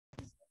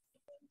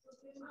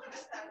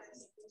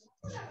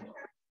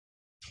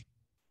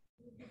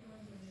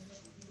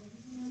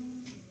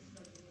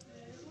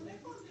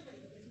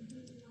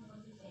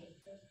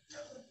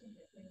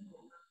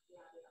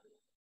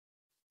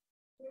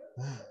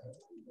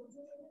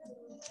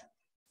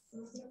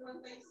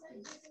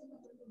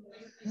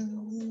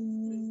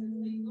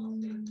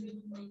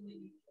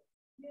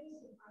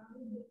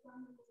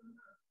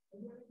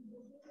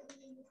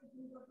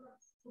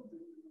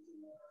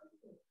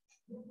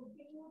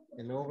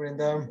Hello,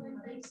 Brenda.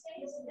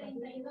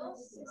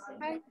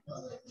 Hi.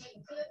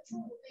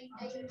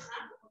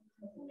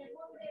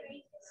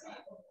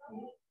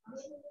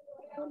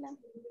 Hola.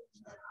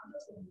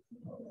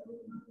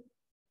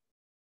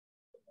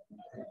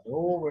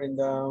 Hello,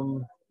 Brenda.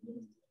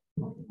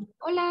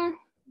 Hola.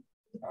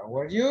 How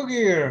are you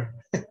here?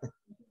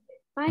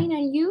 Fine,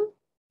 and you?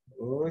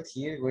 Good,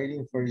 here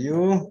waiting for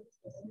you.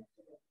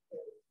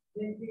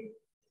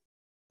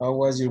 How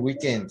was your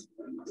weekend?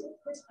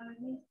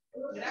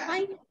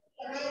 Fine.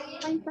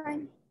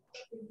 Fine.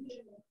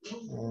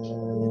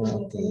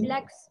 Okay.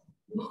 Relax.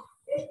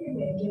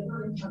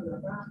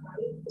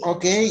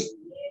 Okay.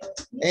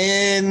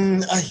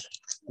 And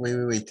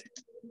wait.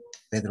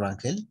 Pedro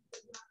Angel?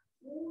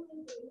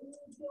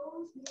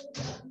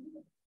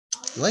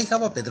 Do I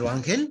have a Pedro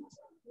Angel?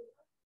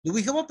 Do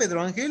we have a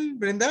Pedro Angel,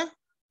 Brenda?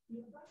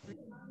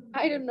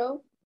 I don't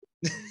know.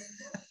 Do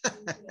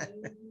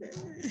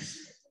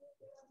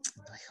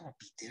I have a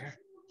Peter?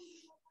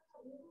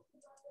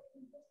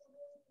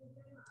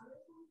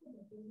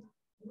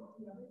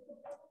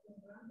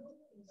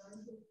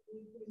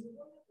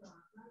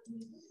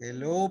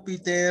 Hello,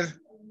 Peter.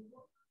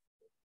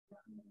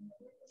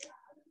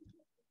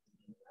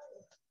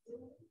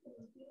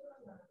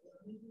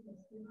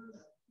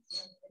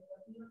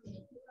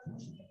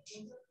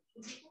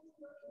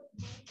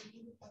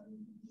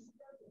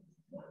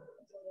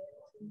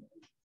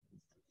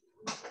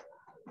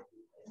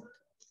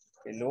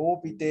 Hello,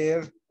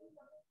 Peter.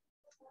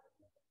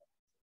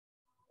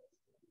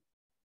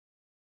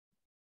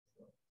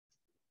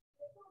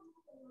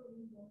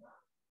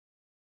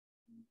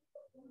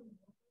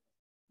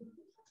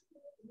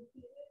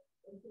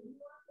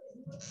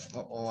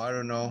 Uh-oh, I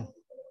don't know.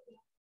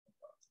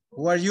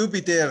 Who are you,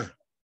 Peter?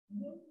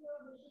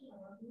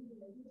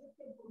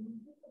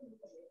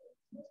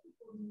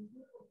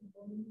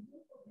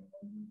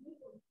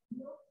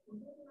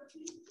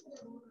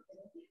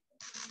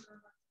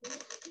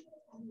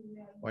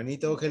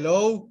 Juanito,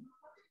 hello.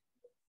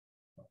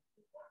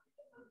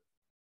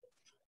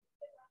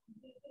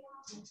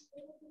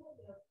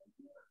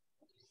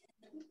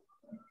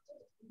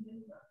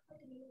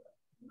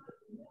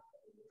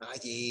 Ah,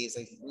 yes,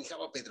 we have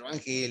a Pedro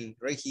Angel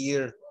right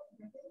here.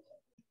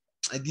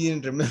 I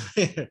didn't remember.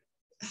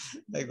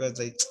 I was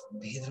like,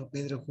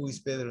 Pedro, who is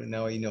Pedro?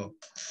 Now I know.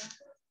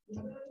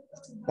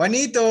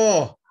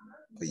 Juanito.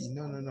 Wait,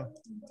 no.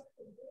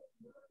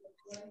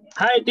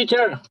 Hi,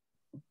 teacher.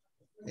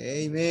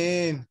 Hey,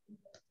 man.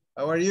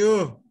 How are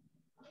you?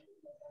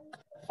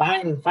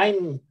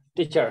 Fine,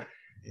 teacher.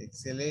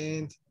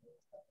 Excellent.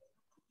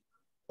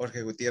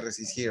 Jorge Gutierrez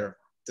is here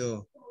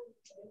too.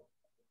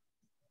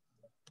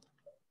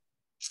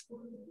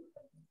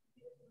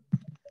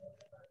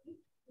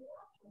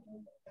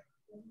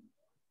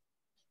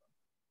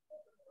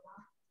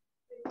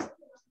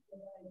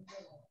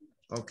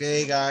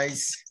 Okay,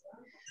 guys.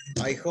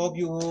 I hope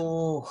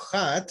you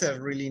had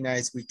a really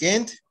nice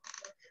weekend.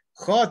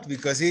 Hot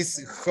because it's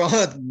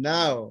hot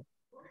now.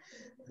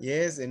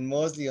 Yes, and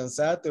mostly on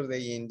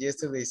Saturday and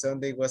yesterday,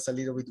 Sunday was a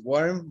little bit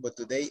warm, but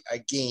today,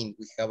 again,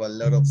 we have a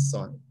lot of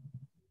sun.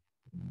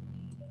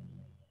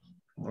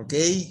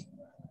 Okay.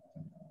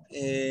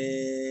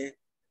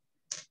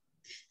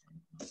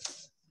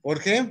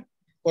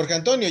 Jorge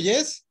Antonio,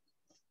 yes?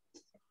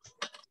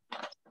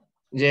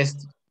 Yes.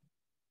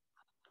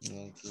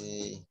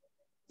 Okay.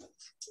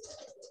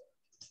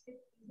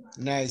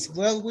 Nice.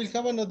 Well, we'll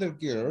have another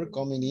girl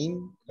coming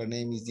in. Her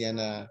name is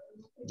Diana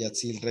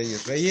Yatzil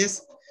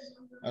Reyes.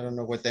 I don't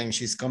know what time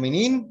she's coming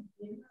in.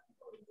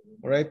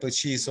 All right, but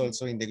she's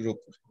also in the group.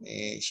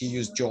 She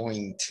just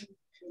joined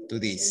to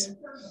this.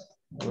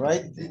 All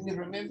right, let me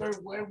remember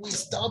where we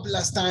stopped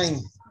last time.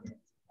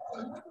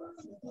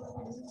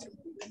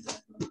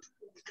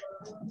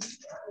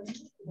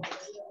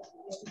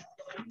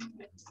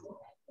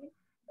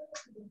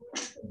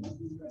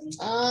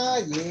 Ah,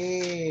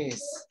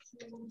 yes.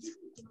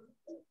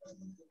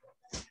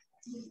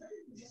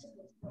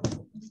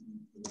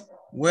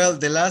 Well,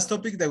 the last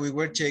topic that we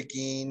were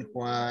checking,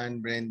 Juan,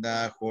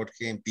 Brenda,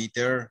 Jorge, and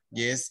Peter,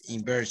 yes,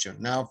 inversion.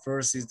 Now,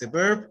 first is the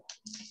verb,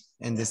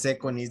 and the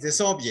second is the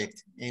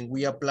subject. And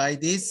we apply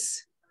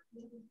this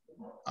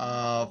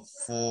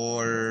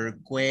for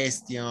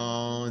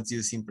questions,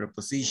 using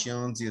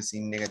prepositions,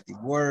 using negative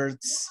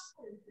words,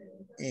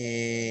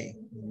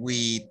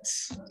 with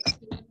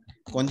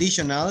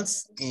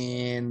conditionals,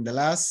 and the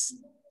last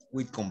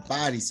with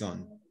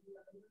comparison.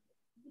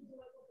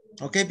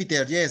 Okay,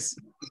 Peter, yes.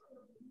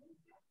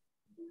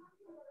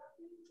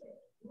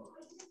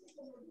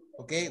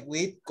 Okay,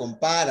 with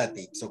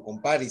comparative, so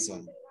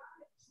comparison.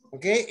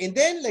 Okay, and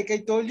then like I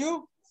told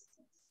you,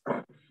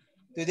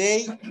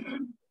 today,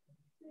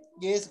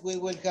 yes, we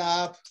will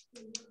have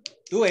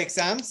 2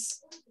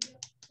 exams.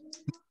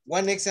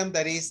 One exam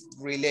that is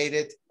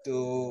related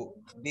to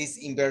this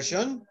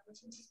inversion.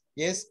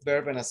 Yes,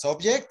 verb and a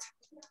subject.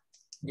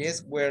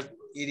 Yes, where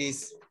it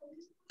is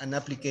an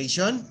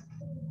application.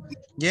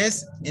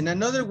 Yes, and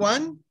another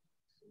one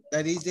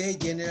that is the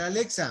general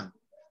exam.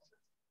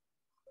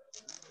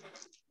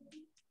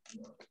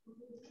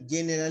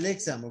 General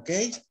exam,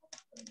 okay?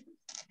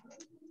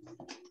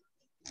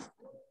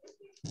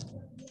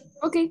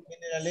 Okay.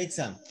 General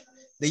exam.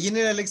 The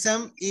general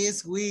exam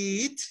is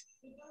with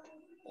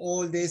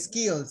all the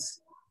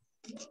skills.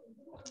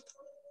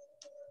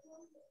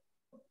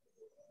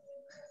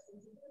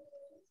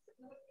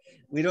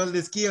 With all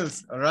the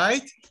skills, all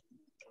right?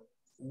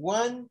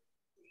 1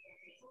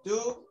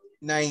 to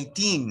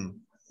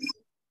 19.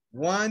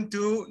 1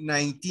 to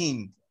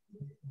 19.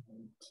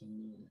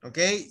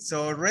 Okay,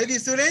 so ready,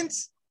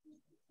 students?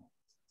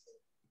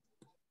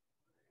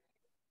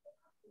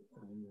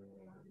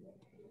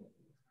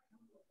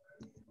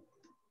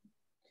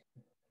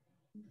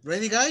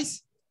 Ready,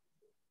 guys?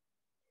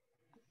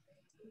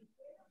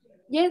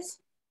 Yes.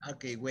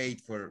 Okay,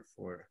 wait for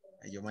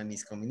Giovanni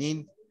is coming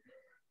in.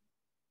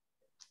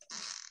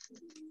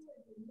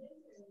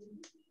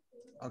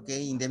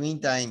 Okay, in the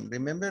meantime,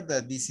 remember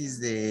that this is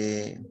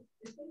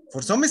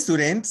for some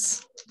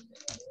students,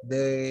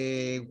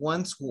 the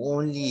ones who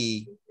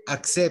only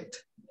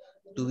accept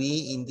to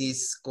be in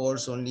this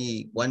course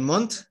only 1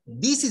 month,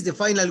 this is the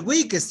final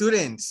week,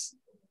 students.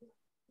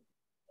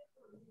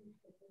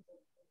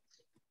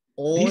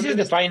 This is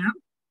the final?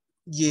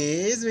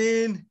 Yes,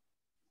 man.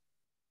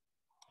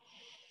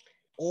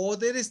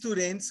 Other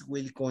students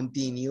will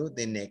continue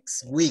the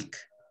next week.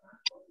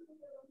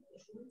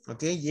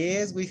 Okay,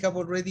 yes, we have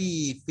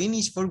already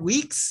finished 4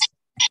 weeks.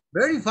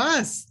 Very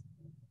fast.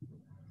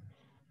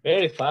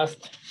 Very fast.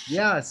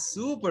 Yeah,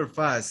 super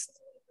fast.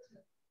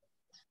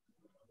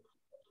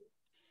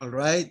 All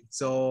right,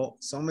 so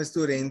some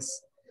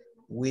students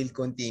will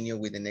continue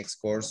with the next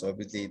course,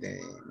 obviously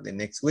the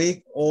next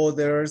week.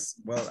 Others,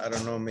 well, I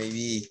don't know,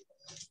 maybe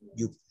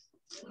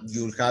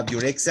you'll have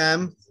your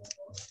exam.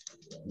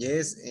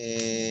 Yes,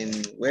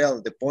 and well,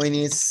 the point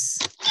is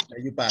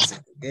that you pass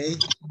it, okay?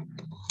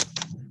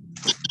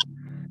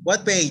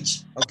 What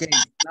page? Okay,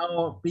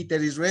 now Peter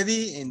is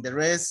ready and the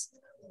rest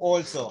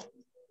also.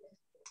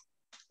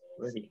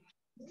 Ready.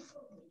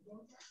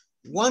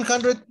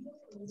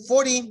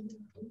 140.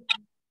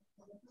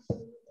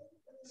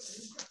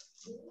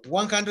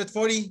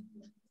 140.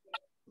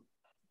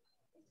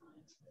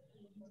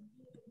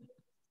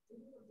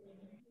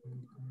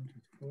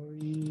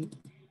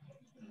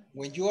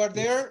 When you are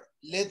there,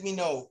 let me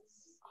know.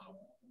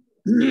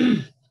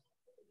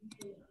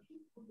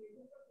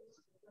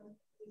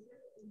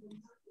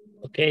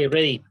 Okay,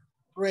 ready.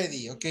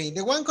 Ready, okay.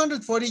 The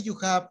 140, you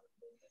have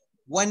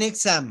one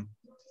exam.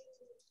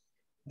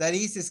 That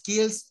is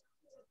skills,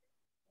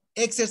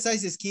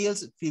 exercise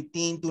skills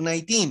 15 to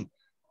 19.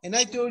 And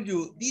I told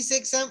you, this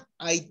exam,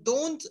 I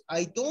don't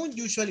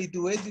usually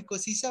do it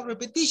because it's a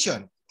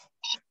repetition.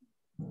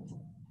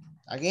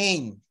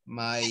 Again,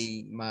 my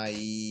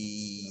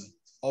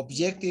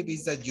objective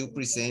is that you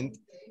present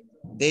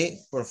the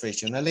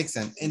professional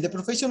exam. And the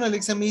professional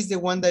exam is the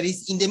one that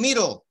is in the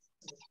middle.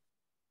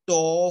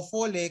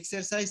 TOEFL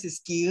exercise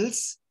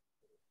skills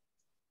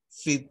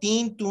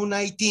 15 to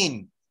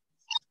 19.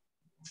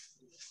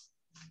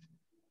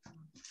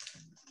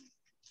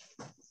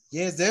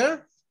 Yes,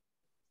 there?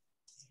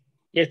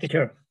 Yes,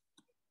 teacher.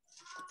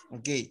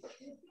 Ok.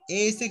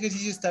 Este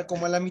ejercicio está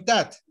como a la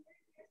mitad.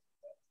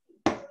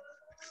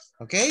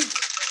 Ok.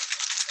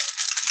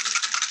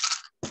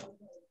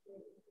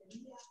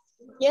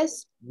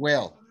 Yes.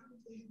 Well,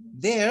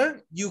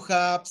 there you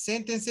have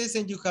sentences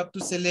and you have to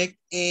select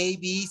A,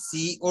 B,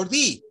 C, or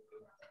D.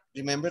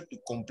 Remember to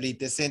complete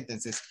the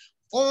sentences.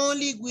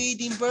 Only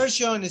with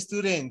inversion,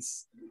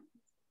 students.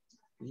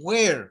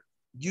 Where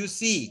you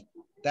see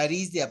that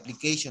is the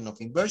application of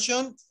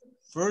inversion.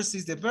 First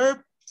is the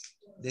verb.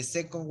 The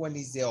second one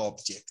is the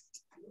object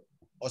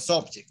or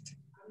subject.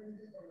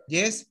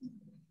 Yes.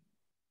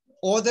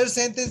 Other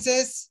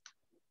sentences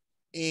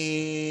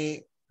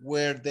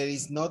where there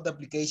is not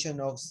application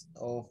of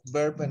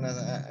verb and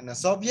a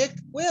subject,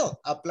 well,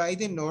 apply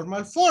the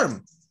normal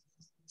form.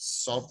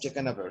 Subject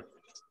and a verb.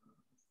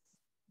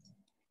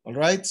 All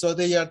right, so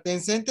they are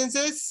 10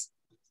 sentences.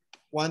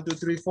 1, 2,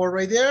 3, 4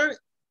 right there.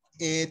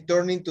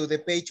 Turning to the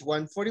page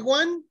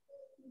 141,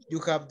 you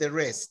have the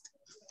rest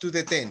to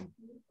the 10.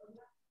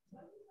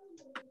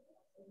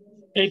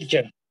 Hey,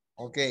 teacher.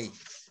 Okay,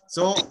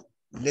 so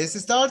let's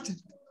start.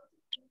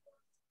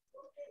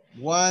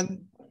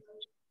 1,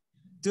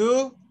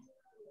 2,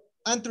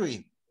 and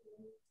 3.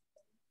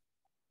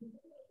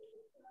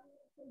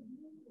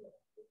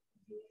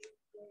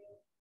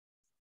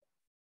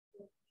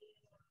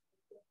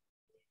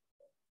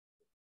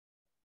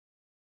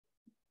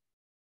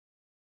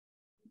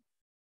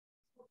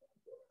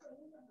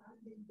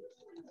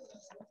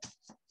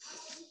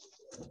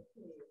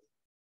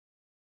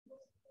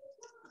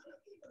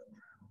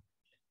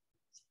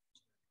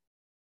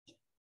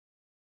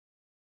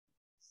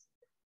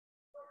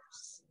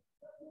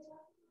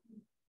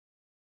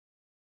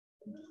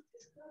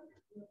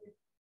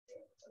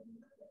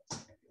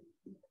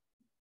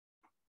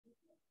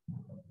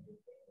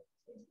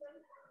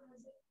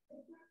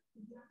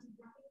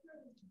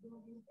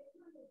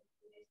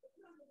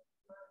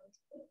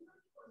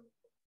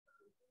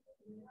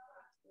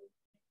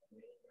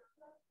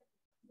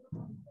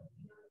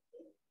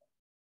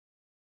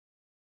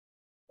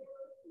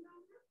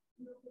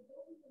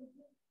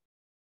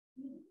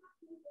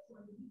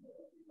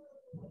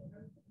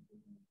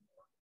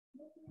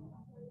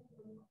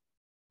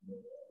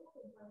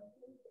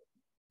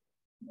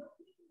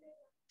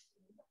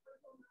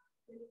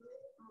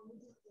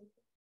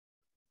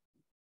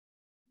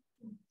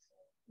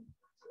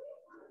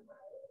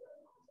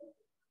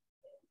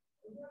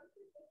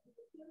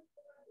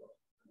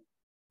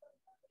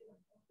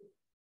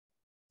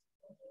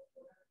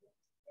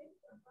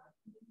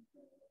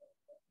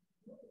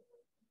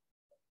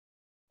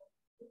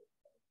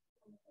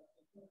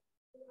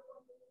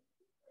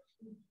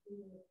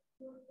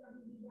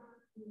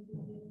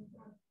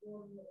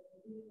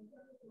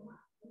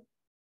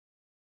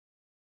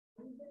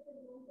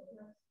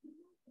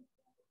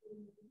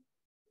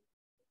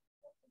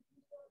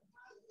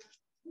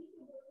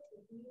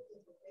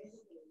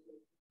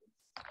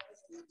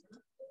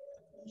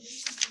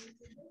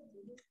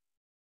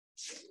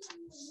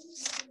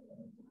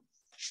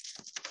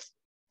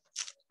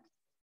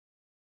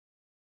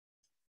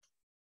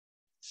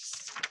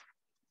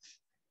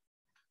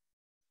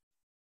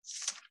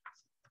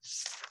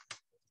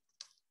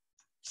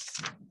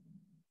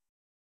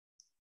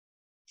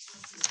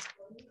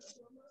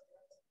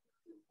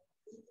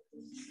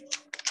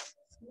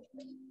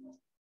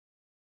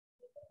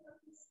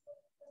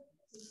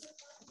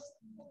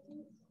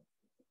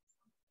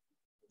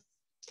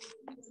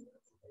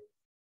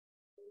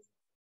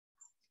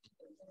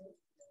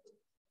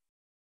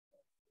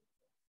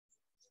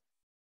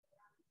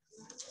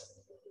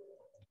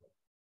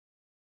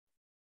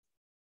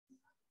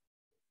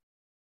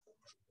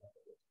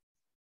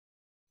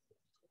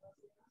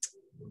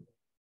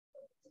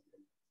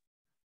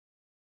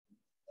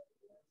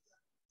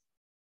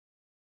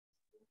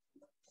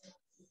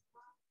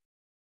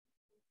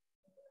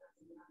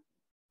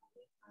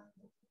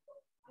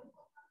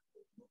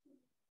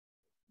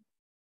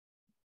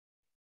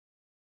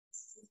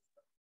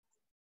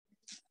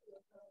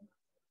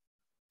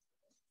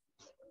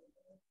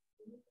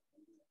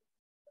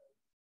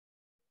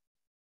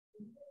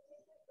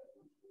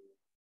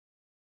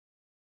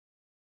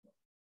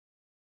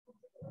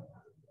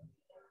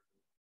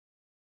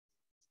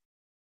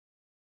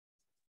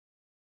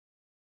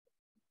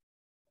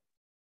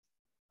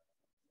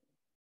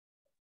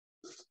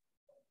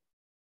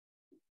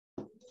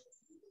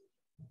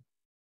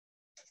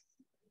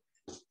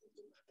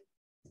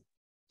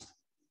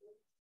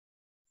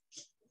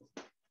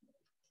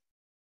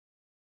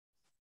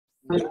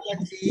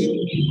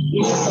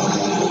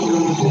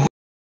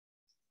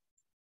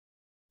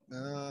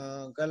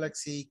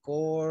 Galaxy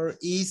Core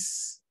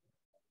is,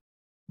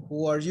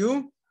 who are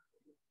you?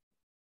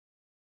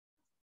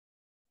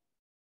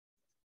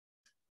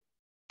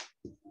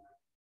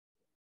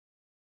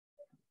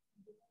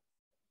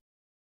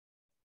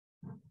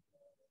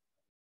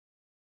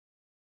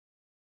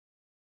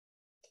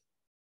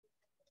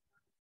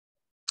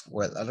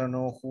 Well, I don't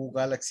know who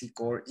Galaxy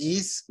Core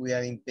is. We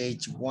are in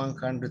page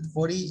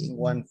 140 and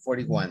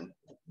 141.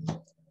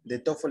 The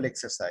TOEFL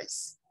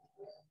exercise.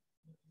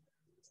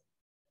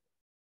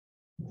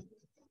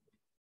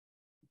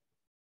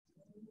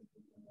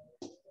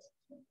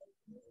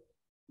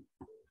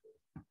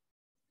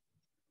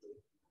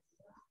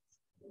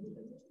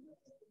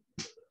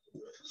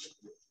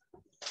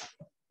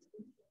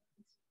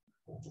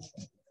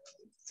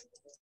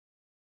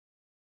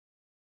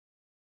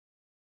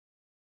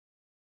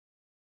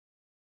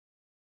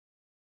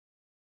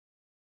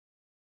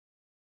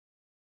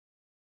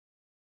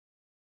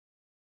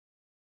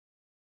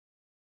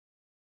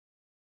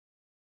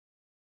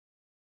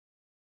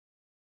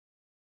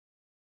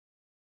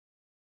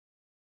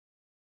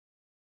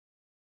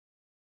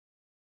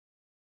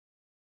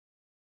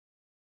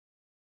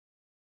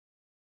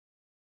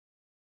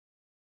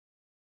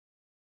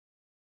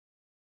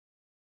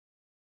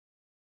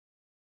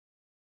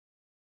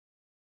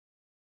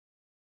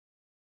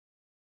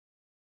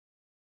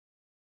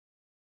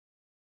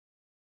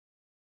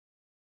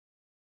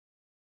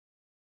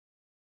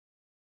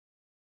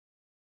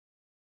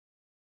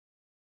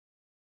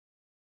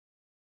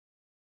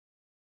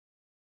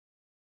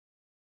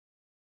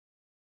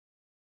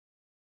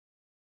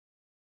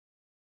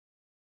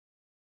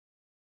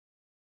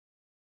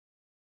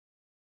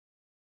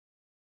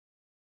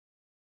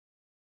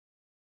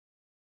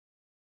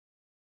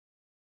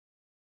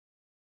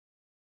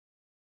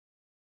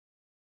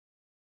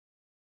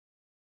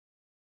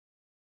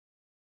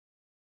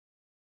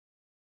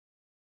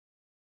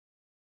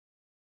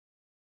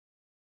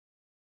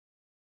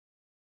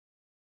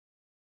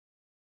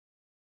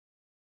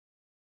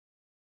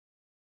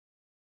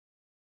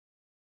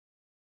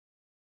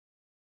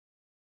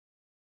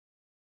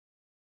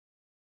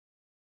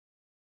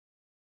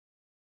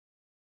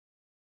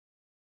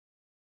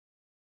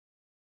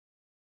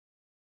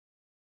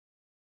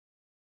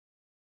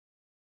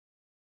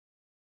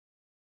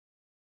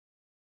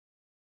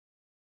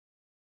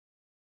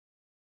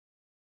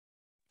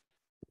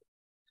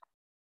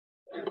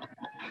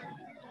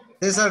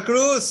 Cesar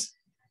Cruz.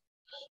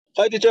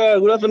 Hi, teacher.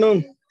 Good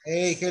afternoon.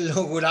 Hey,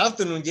 hello, good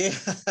afternoon. Yeah.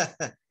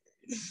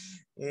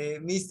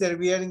 Mr.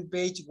 We are in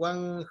page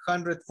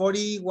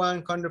 140,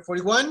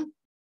 141.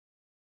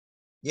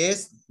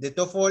 Yes, the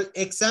TOEFL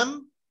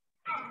exam.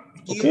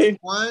 Skills Okay.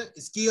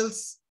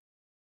 Skills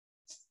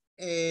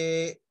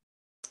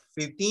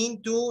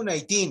 15 to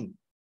 19.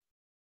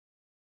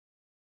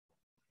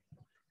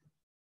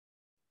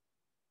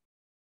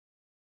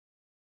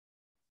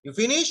 You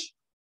finish?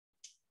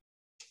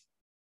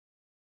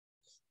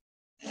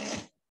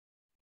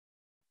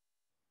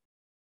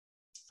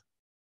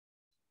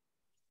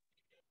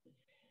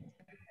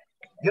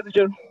 Yes,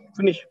 teacher.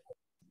 Finish.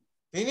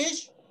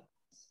 Finish?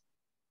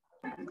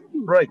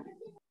 Right.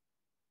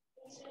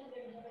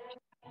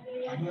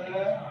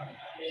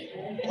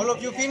 All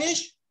of you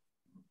finish?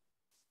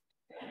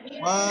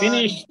 One,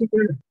 Finish,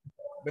 teacher.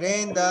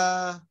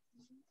 Brenda,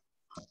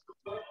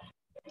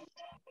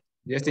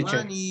 Yes, teacher.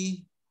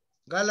 Manny,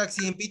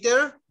 Galaxy, and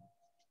Peter?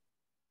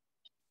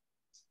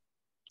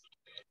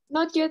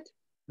 Not yet.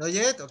 Not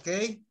yet?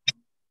 Okay.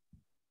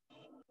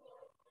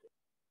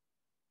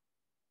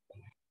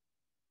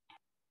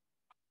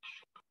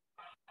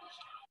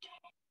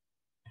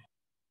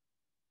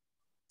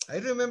 I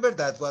remember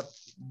that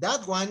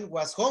one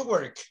was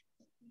homework.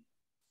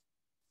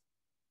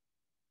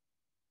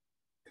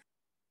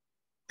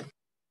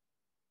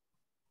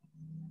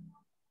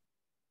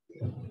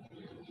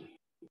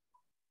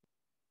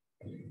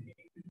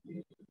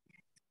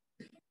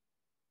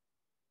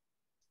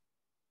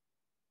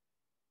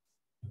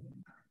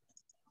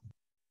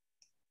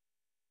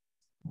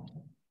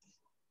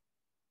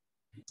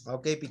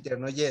 Okay, Peter,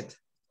 not yet.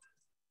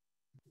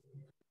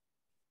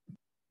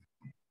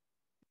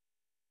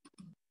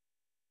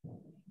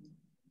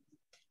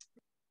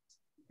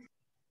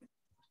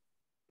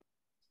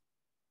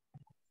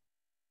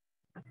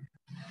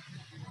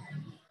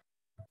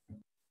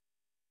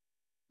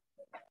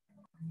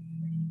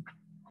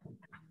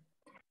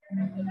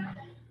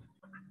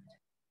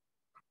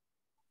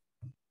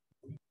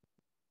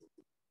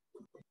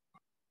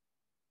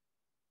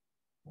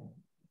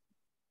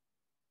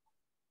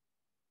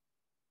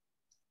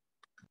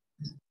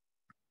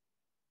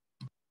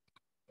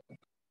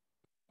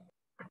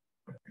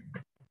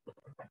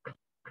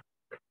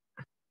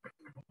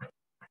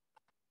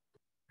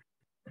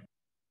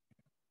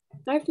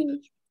 I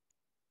finished.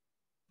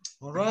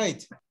 All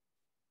right.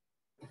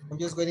 I'm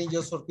just waiting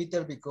just for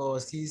Peter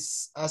because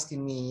he's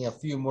asking me a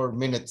few more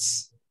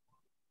minutes.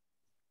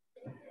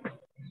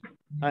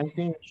 I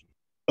finished.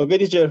 Okay,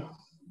 teacher.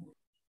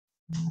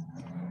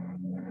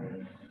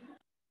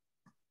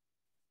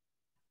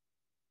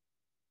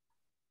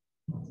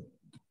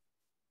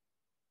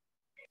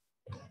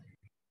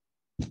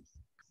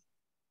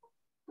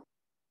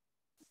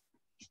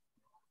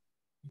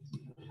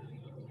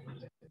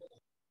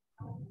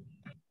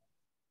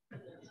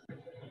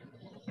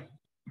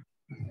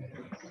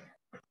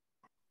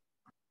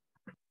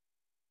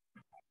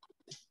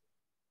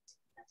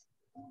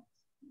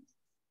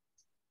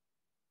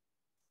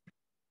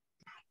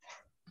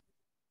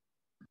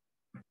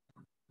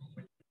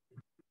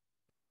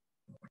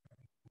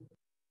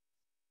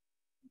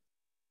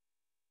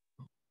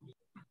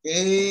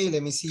 Okay,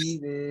 let me see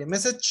the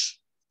message.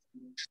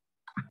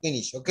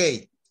 Finish.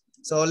 Okay,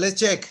 so let's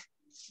check.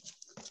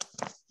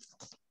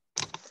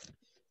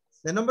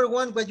 The number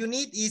one, what you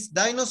need is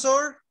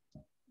dinosaur.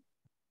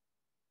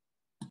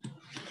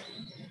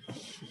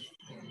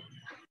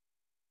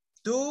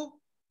 Two,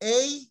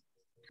 A.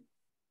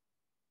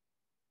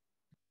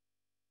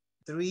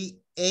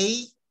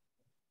 3A.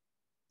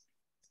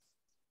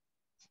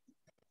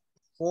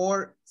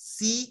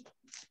 4C.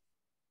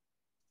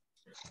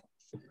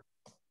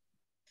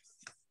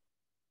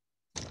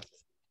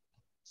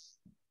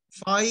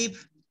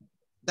 5,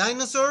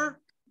 dinosaur.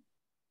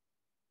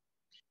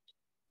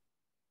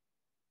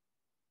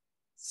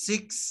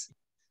 6,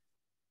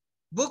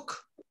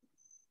 book.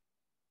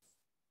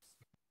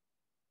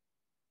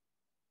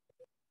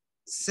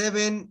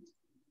 7,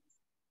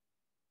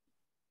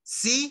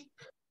 C.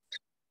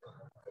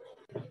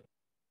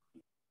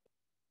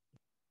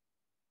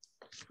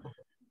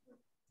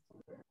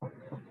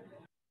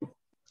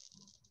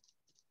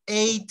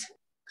 8,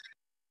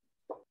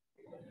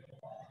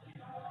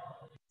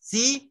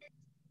 C.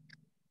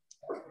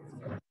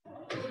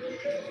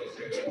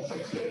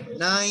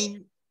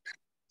 9,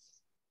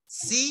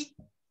 C.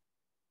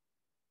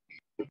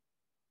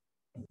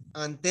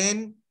 And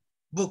 10,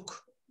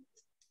 book.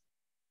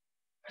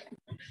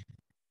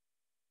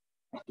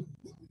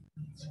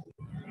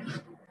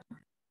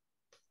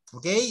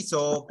 Okay,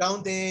 so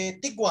count the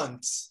thick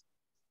ones.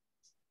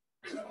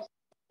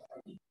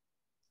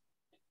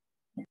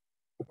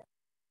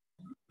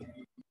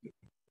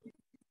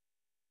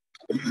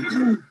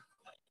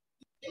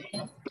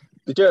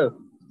 Teacher,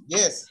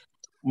 Yes.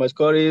 my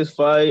score is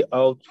 5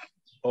 out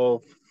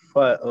of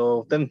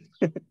 10.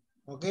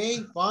 Okay,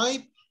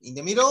 5 in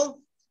the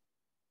middle.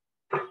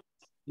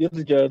 Yes,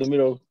 teacher, the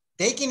middle.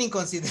 Taking in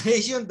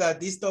consideration that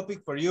this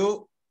topic for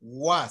you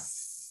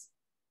was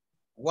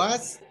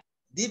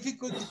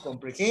Difficult to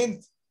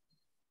comprehend.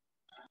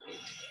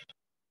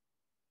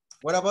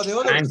 What about the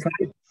I'm others?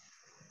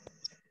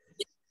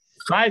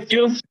 five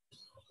too.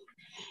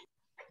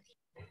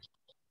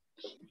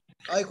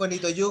 Ay,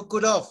 Juanito, you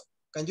cut off.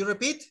 Can you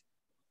repeat?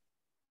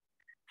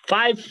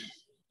 Five.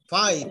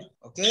 5.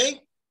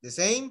 Okay. The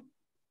same.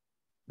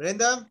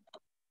 Brenda?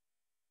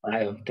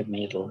 Five of the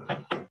middle.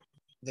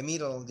 The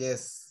middle,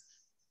 yes.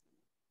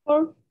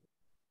 4.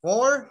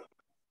 4.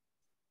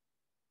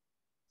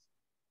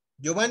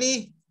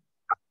 Giovanni?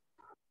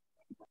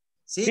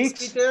 6, 6.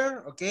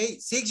 Peter? Okay.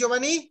 6,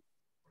 Giovanni?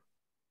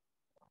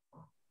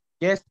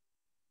 Yes.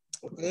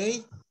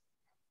 Okay.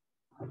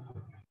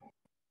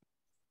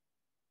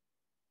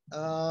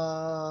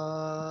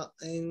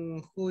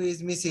 And who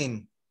is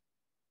missing?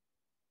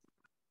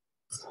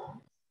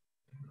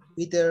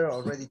 Peter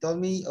already told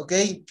me.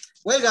 Okay.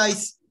 Well,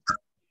 guys,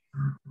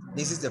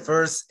 this is the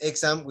first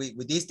exam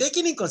with this.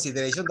 Taking in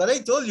consideration that I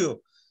told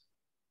you,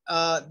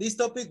 this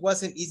topic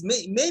wasn't,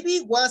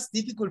 maybe was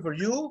difficult for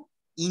you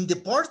in the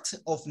part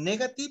of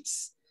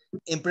negatives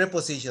and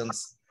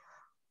prepositions.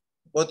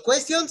 But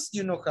questions,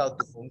 you know how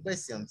to form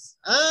questions.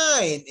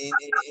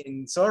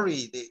 And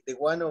sorry, the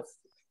one of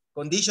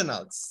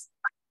conditionals.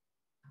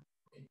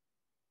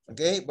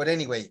 Okay, but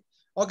anyway.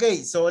 Okay,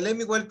 so let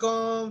me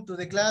welcome to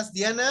the class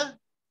Diana.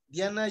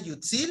 Diana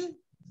Yutzil.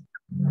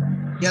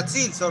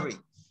 Yatzil, sorry.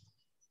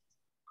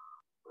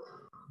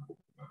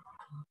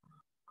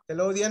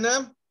 Hello,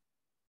 Diana.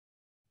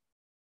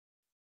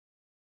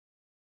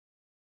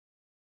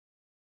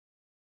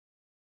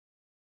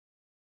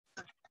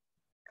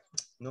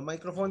 No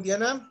microphone,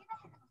 Diana.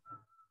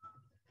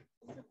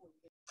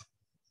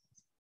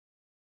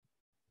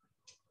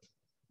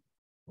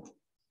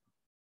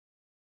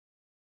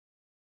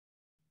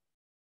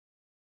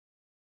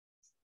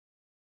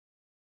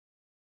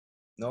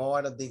 No,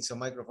 I don't think so.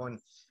 Microphone.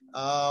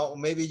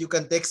 Maybe you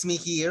can text me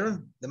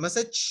here the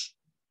message.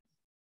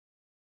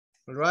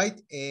 All right.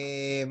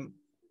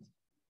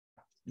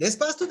 Let's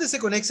pass to the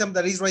second exam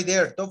that is right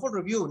there. TOEFL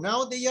review.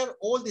 Now they are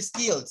all the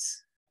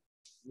skills.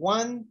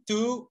 1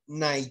 to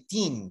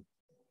 19.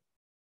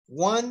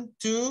 1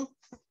 to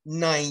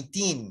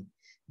 19.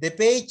 The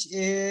page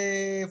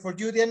for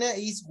you, Diana,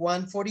 is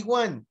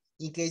 141,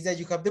 in case that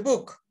you have the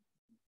book.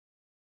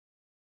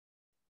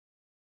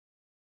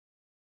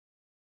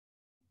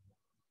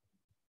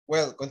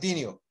 Well,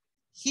 continue.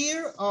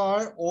 Here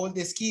are all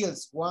the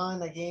skills.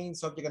 One, again,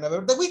 subject and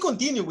verb. But we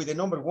continue with the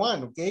number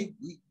 1, okay?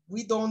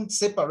 We don't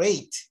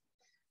separate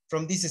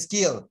from this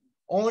skill.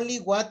 Only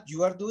what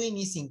you are doing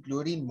is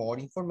including more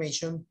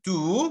information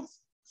to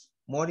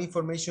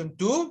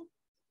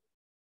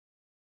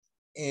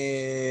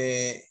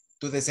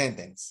the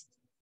sentence.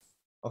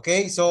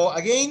 Okay, so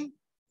again,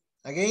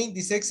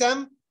 this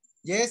exam,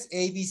 yes,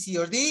 A, B, C,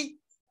 or D.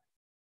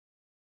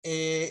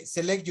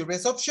 Select your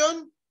best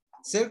option,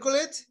 circle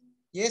it,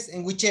 yes,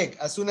 and we check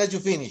as soon as you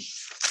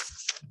finish.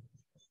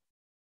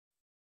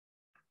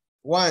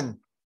 1,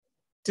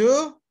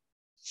 2,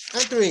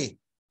 and 3.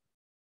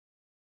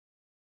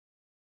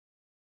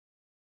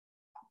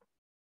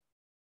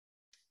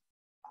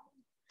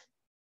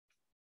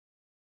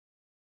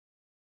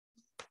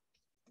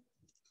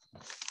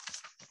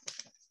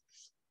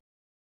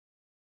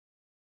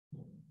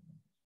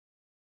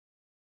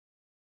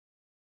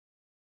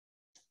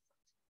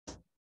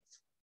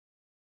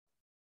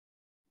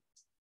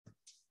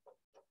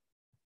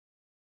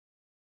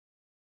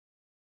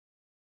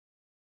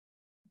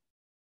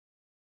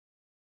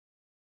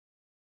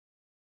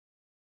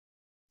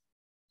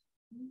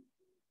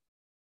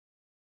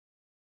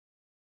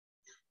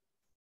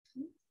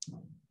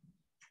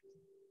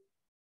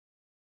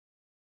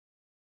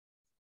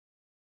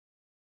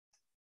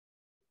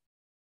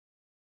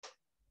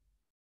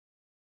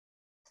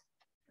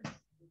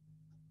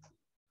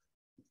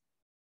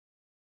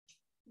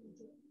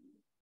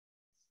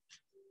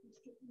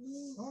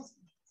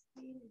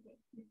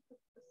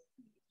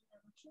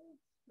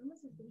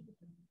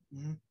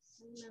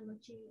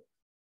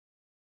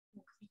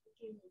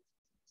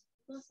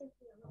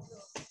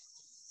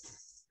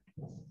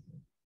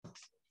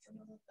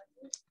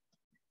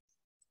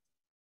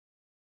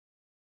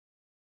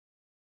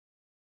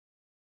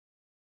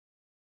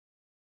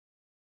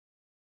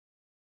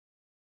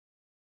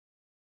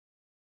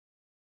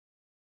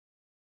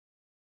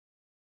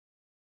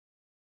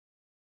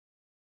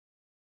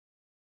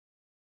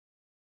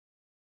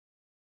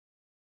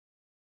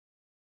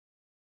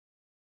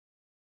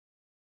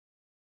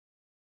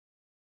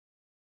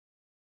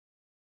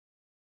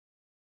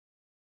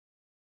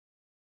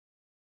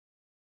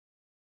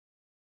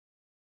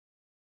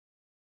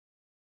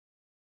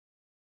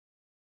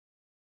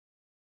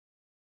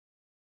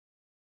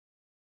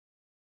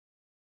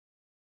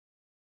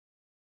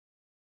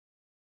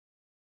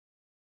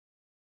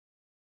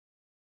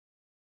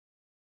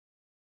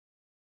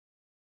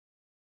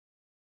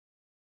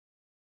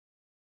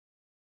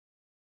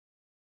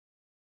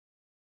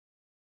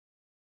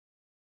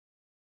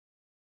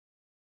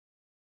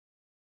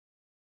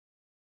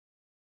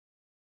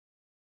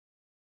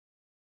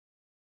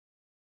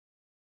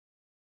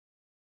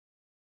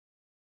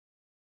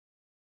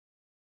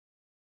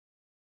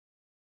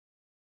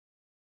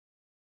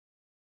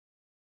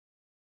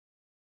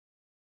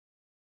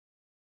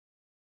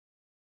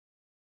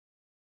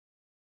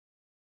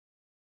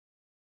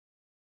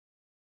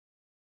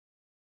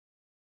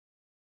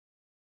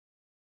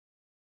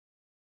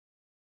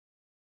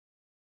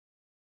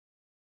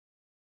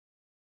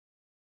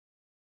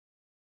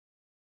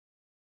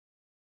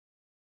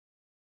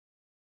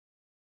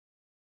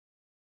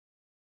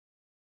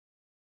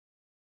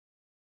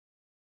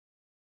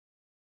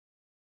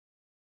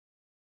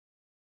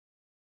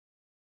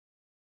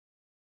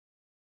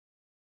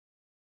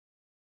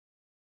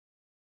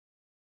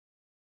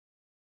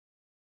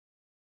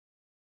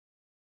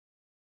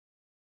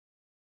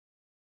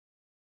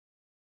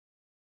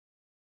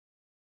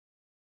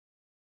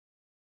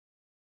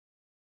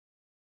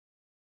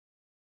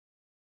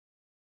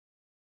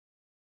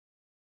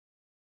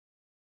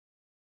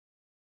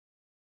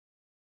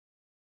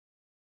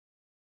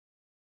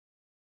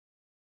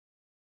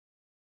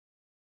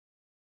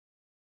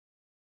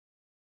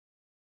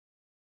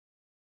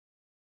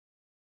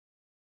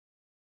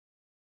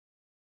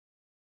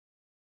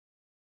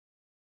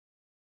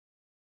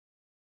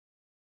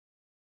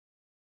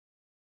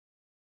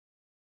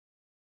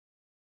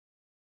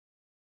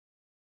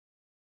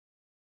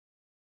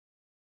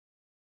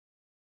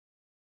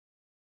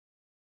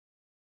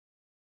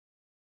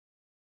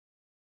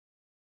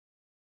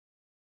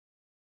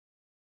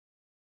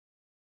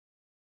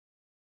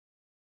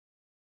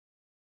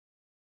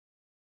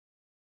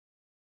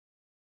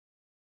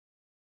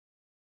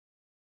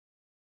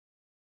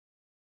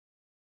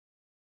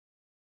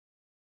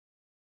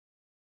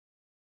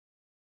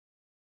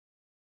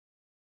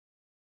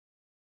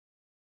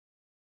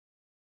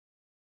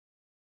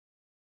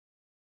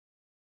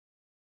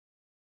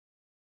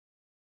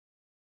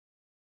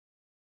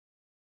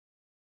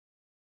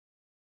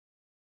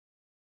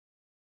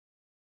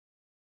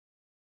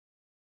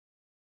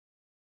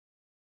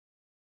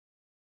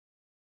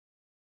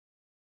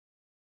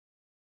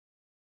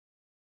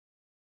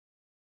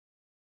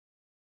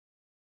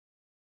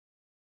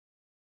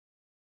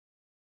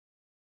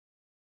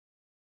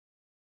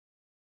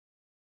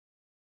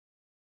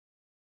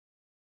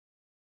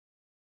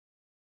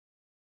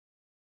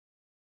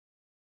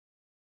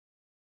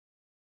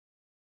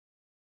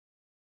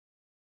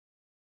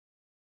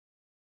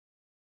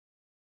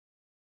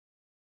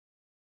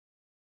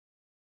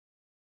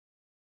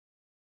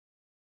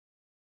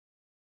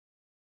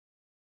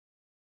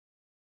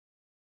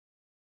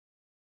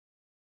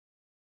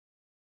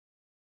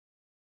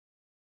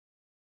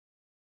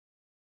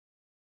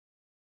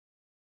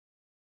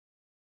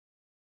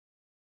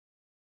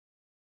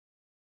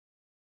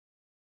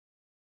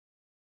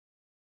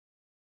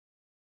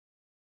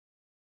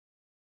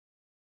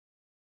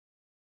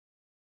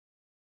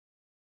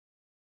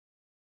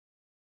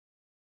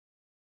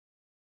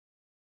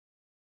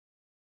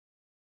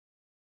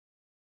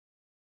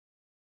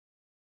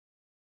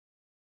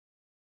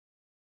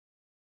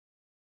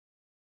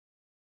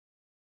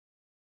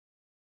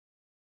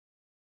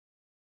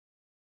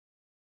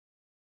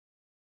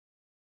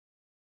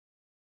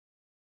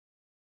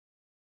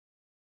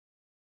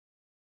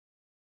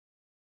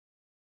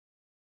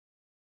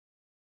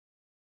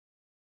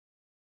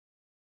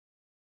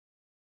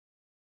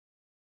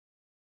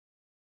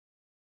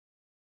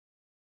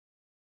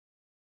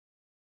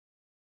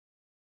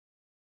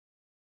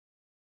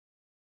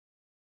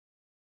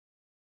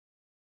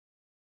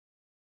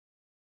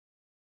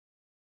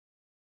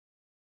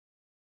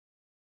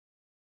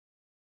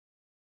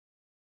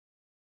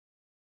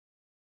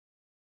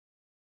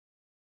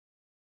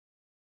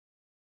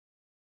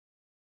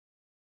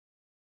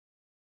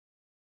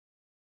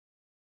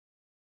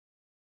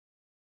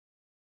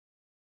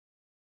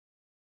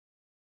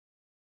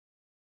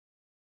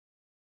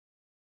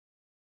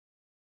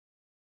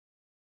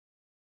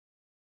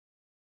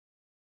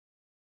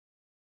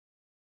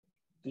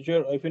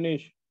 Teacher, I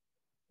finish.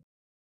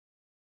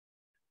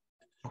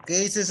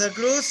 Okay, Cesar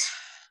Cruz.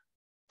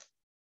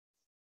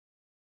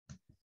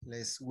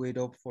 Let's wait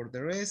up for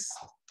the rest.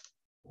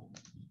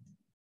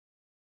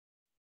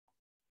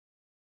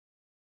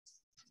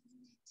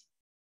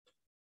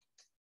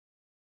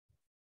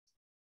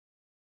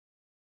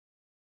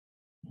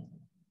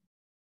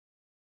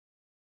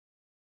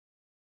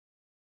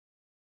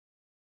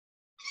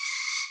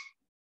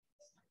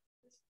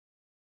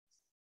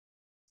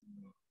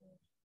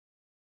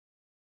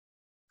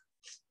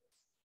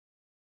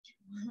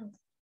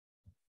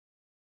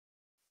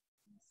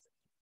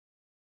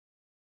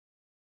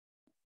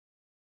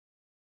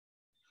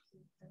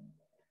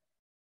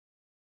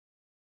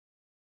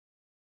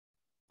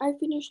 I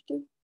finished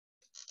too.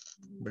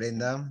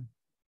 Brenda.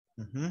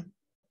 Mhm.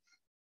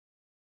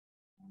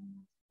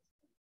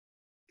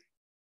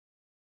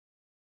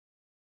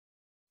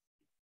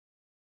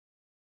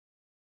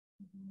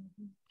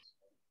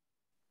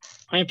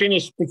 I'm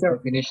finished, teacher.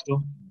 Finished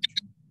too.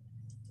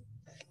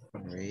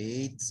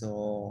 Great.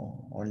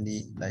 So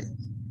only like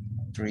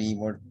three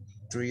or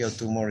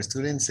two more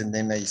students, and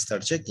then I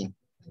start checking.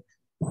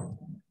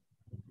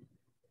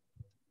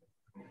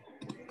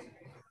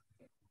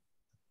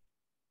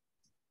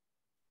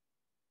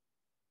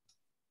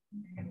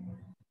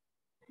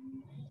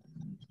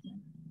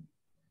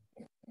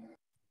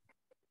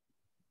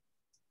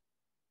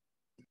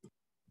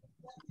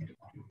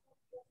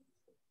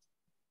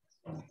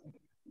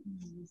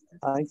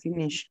 I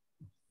finish.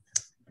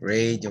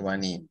 Great,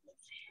 Giovanni.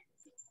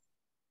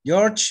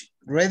 George,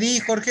 ready,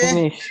 Jorge?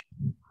 Finish.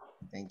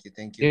 Thank you,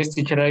 thank you. Yes,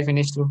 teacher, I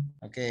finished too.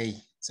 Okay,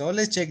 so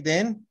let's check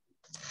then.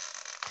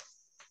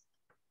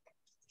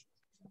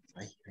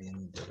 Ay, I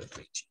need the other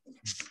page.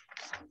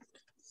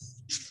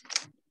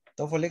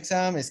 TOEFL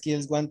exam,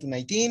 skills 1 to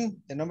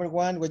 19. The number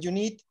one, what you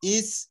need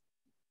is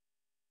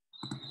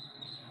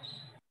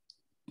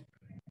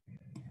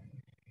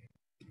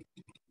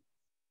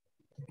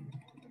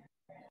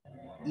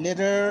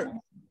letter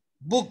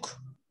book.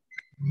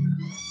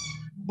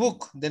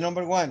 Book, the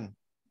number one.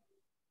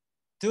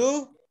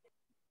 2,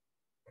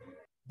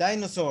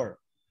 dinosaur.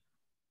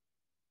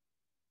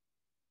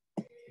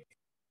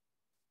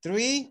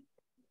 3,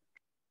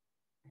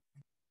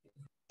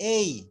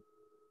 A.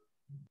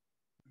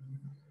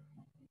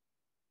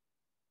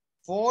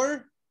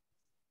 4,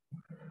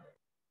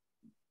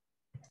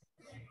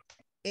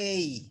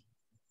 A.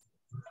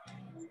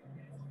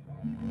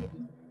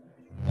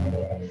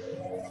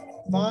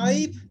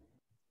 5,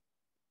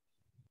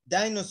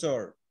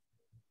 dinosaur.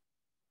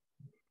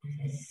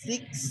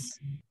 6,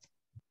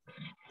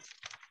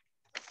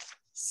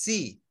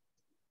 C.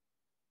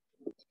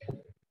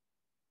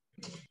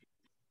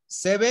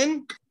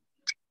 7,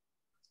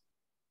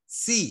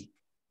 C.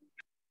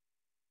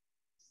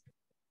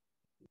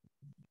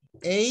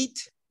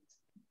 8,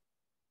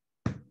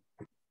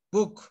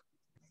 book.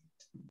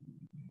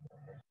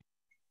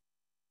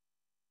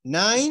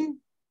 9,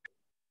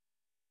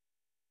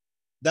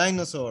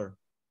 dinosaur.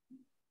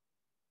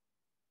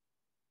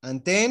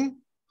 And 10,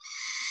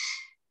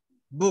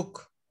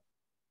 book.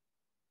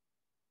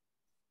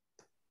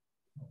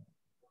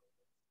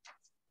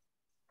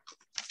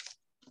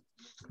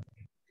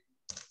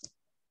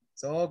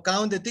 So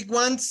count the thick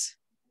ones.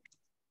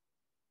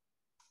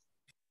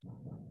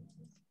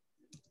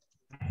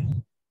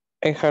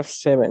 I have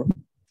 7.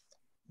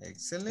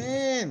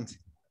 Excellent.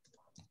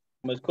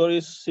 My score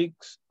is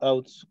 6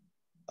 out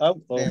of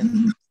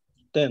 10.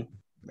 10.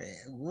 Very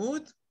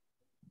good.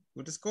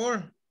 Good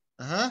score.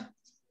 Uh-huh.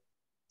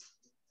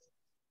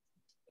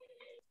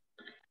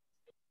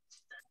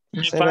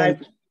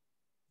 5.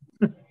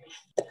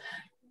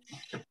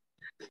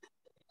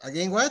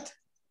 Again, what?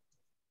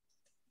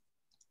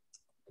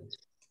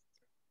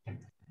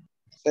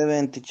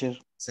 7, teacher.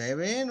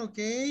 7,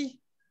 okay.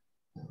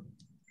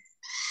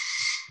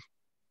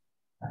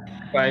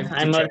 5.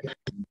 I'm not 5.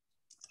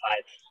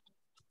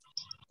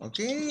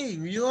 Okay,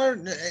 you are,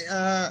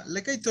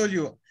 like I told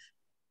you,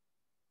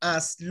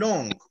 as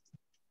long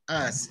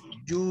as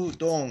you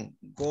don't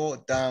go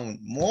down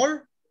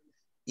more,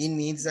 it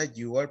means that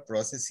you are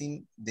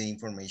processing the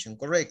information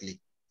correctly.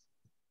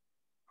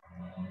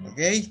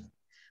 Okay?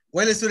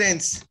 Well,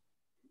 students,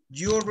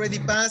 you already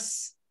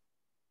passed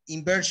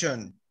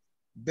inversion,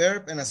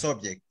 verb and a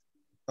subject.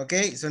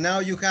 Okay, so now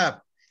you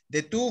have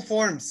the two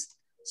forms,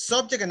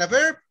 subject and a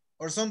verb,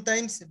 or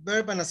sometimes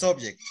verb and a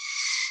subject.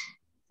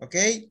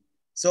 Okay,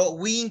 so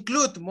we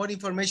include more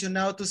information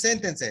now to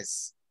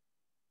sentences.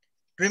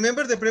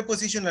 Remember the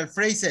prepositional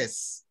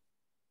phrases.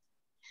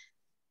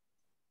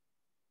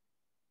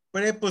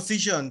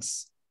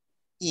 Prepositions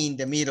in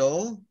the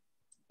middle,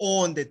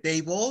 on the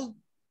table,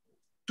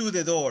 to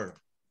the door.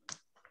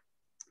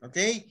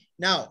 Okay,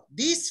 now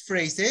these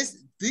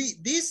phrases,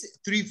 these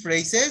three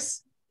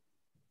phrases,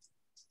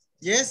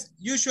 yes,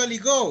 usually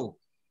go.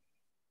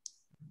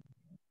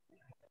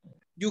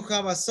 You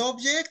have a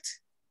subject.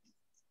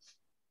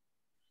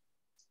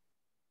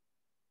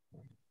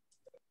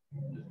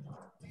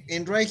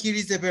 And right here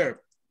is the verb.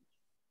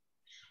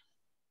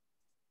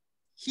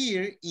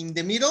 Here in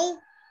the middle,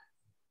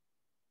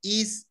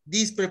 is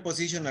this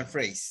prepositional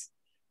phrase.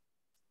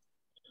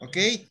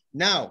 Okay,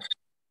 now,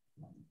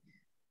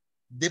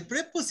 the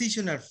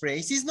prepositional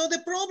phrase is not the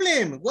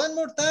problem. One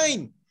more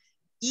time,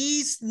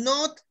 is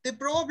not the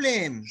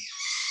problem.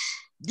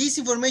 This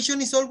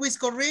information is always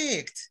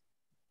correct.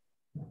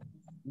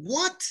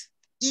 What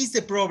is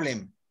the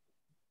problem?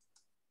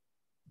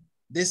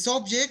 The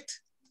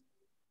subject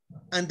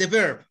and the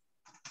verb.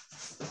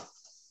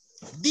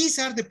 These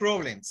are the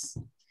problems.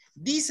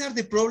 These are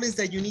the problems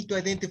that you need to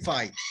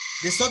identify.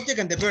 The subject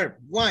and the verb.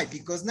 Why?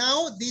 Because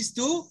now these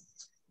two,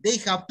 they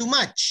have to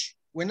match.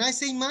 When I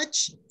say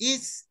match,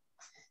 it's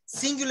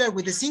singular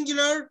with the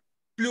singular,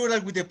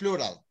 plural with the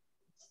plural.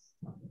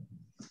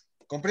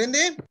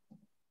 ¿Comprende?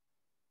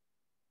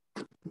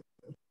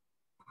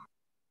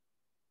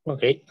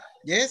 Okay.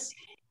 Yes?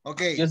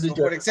 Okay, Yes, so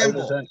teacher, for I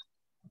example, understand.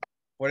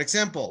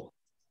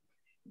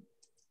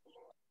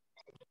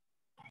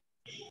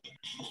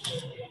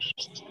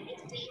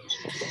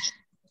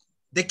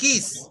 the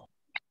kiss.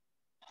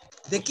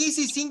 The kiss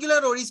is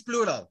singular or is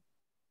plural?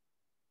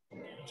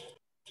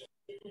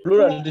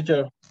 Plural,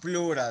 teacher.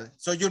 Plural.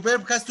 So your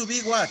verb has to be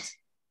what?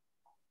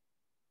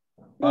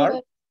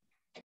 Are?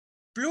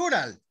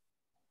 Plural.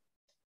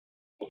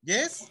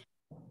 Yes?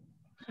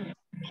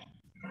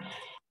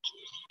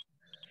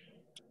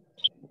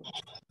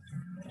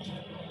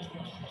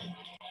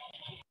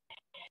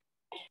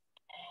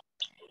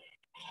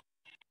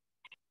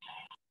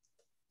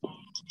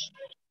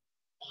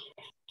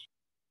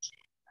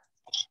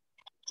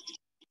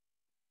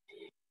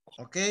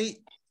 Okay.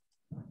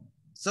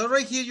 So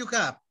right here you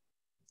have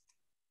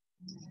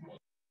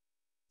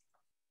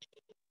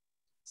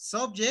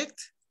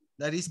subject,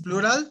 that is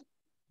plural.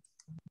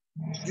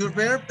 Your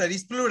verb, that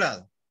is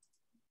plural.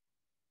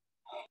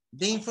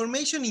 The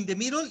information in the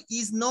middle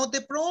is not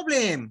the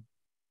problem.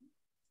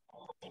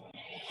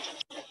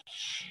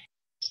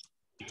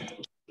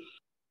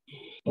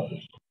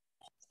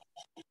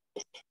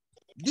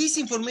 This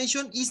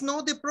information is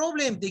not the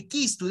problem. The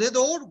keys to the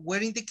door were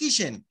in the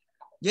kitchen.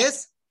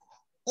 Yes?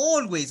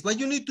 Always, what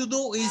you need to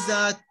do is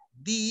that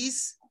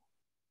this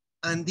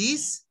and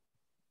this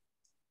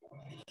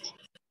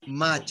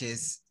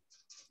matches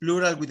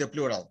plural with the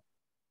plural.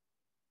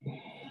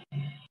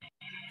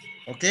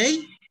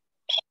 Okay?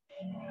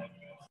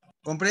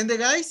 ¿Comprende,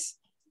 guys?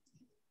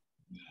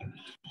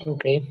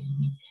 Okay.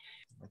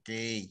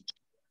 Okay.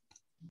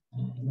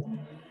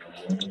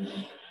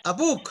 A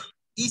book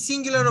is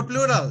singular or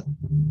plural?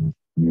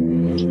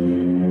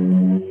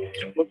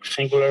 Book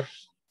singular.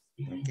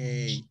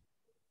 Okay.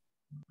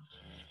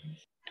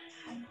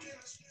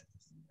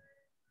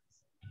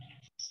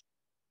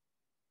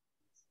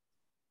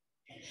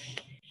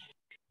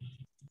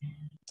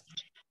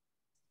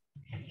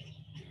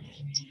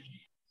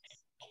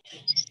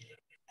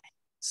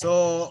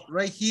 So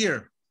right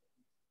here,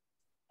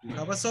 you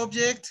have a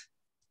subject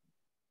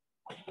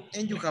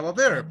and you have a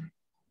verb.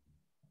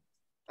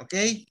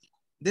 Okay?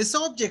 The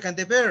subject and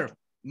the verb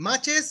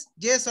matches,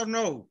 yes or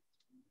no?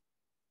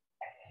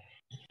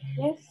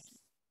 Yes.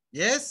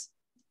 Yes?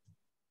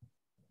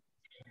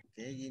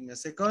 Okay, give me a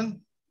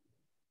second.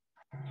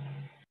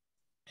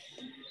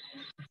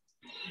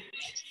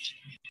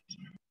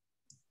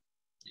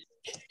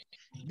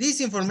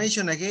 This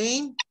information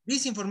again,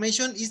 this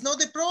information is not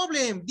the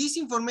problem. This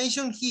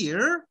information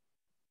here,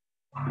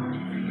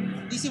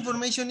 this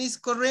information is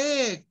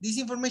correct. This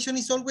information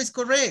is always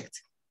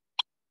correct.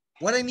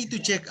 What I need to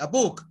check? A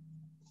book.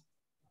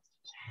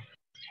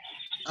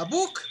 A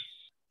book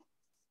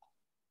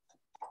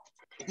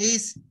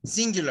is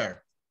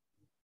singular.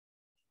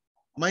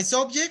 My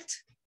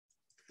subject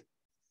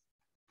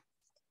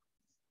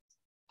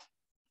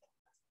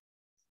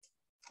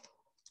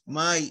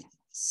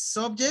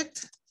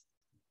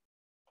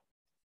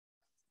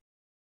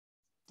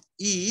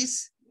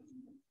is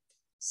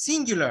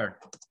singular.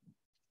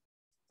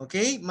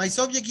 Okay, my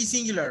subject is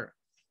singular.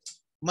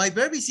 My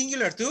verb is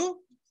singular too.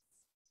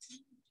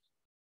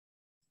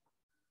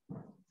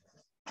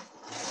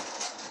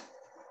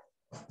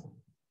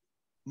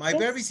 My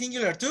verb is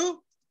singular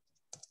too.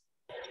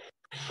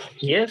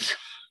 Yes.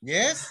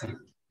 Yes.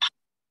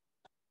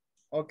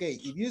 Okay,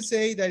 if you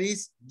say that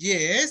is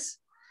yes,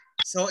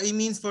 so it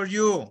means for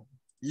you,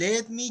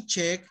 let me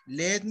check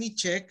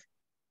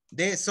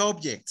the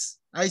subjects.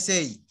 I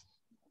say,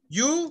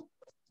 you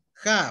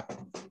have,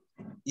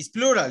 is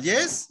plural,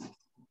 yes?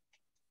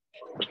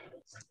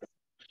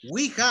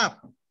 We have,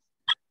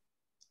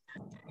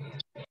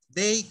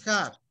 they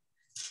have.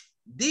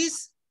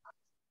 These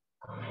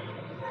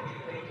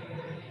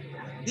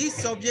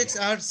subjects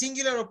are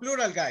singular or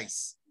plural,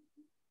 guys?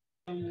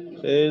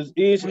 Is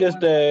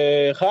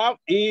the have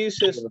is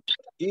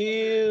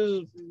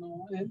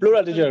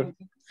plural, teacher.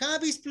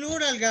 Have is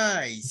plural,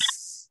 guys.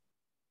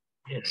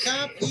 Yes.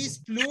 Have is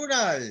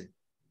plural.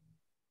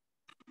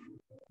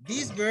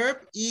 This verb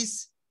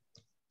is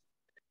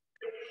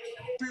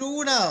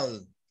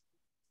plural.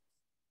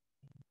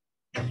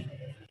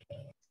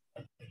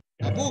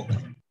 A book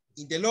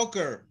in the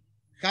locker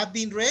have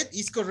been read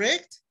is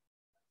correct?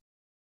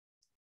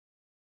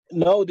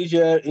 No,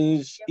 teacher,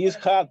 is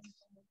have.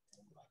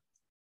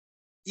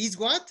 Is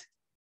what?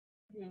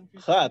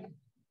 Had.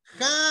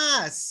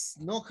 Has,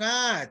 no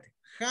had.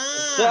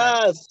 Had.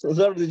 Has.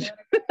 Sorry.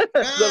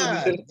 Had,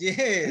 Sorry.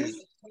 yes.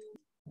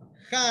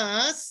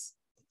 Has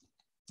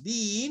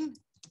been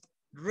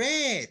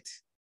read.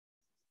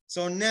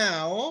 So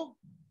now,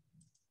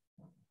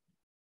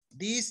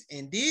 this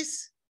and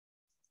this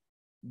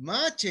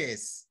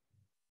matches.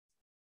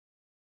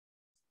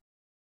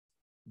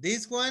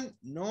 This one,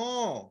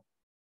 no.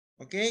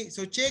 Okay,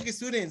 so check,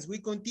 students. We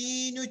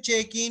continue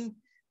checking.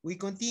 We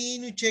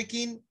continue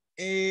checking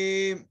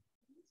a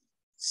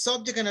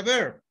subject and a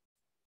verb.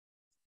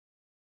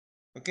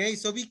 Okay,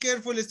 so be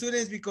careful,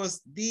 students,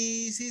 because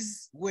this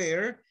is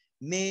where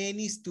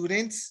many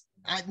students.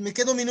 Me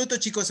queda un minuto,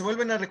 chicos, se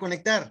vuelven a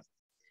reconectar.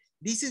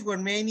 This is where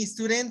many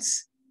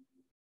students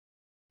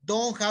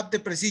don't have the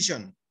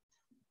precision.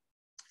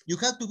 You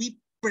have to be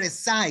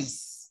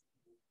precise.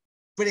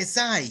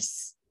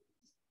 Precise.